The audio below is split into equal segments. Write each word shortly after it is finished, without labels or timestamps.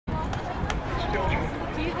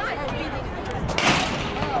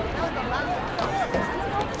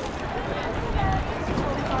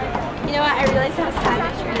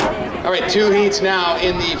All right, two heats now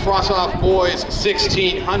in the Frost-Off Boys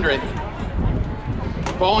 1600.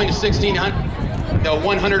 Following the 1600, the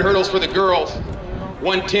 100 hurdles for the girls,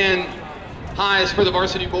 110 highs for the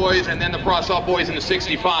Varsity Boys, and then the Frost-Off Boys in the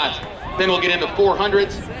 65. Then we'll get into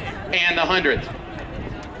 400s and the 100s.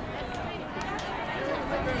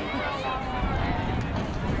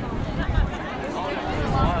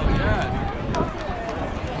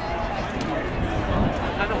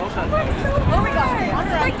 Oh my god,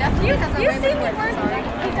 Monterey definitely has a way more work. Sorry.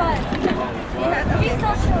 He does. He's so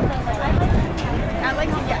chill though. I like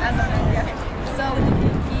to get as a yeah. So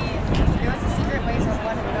there was a secret way from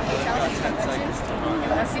one of the hotels to conventions. It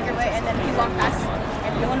was a secret way, and then he walked past,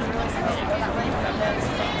 and no one was really supposed to go that way. And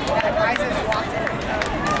the advisors walked in.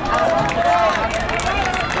 I was walking around, and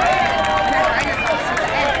the advisors walked to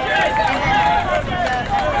the end, and then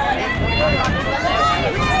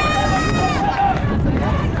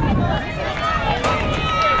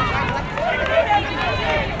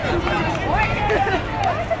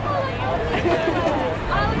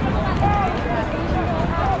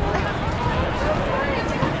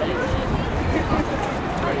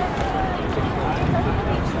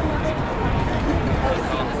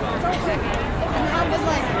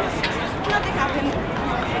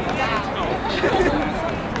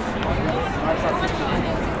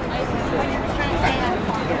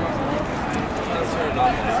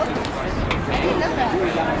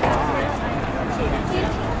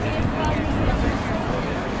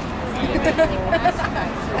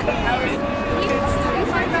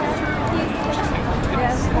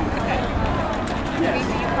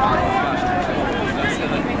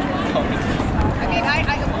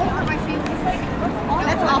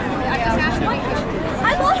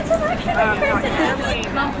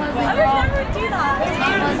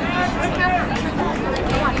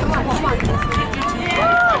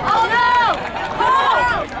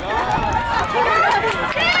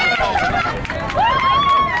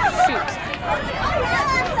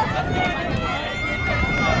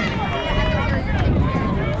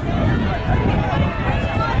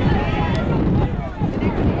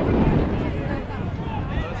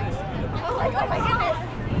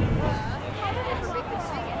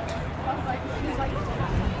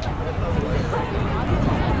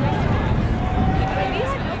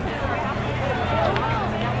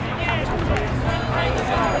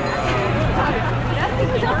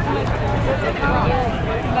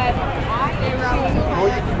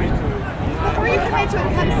Before you commit to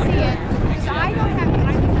it, come see it. Because I don't have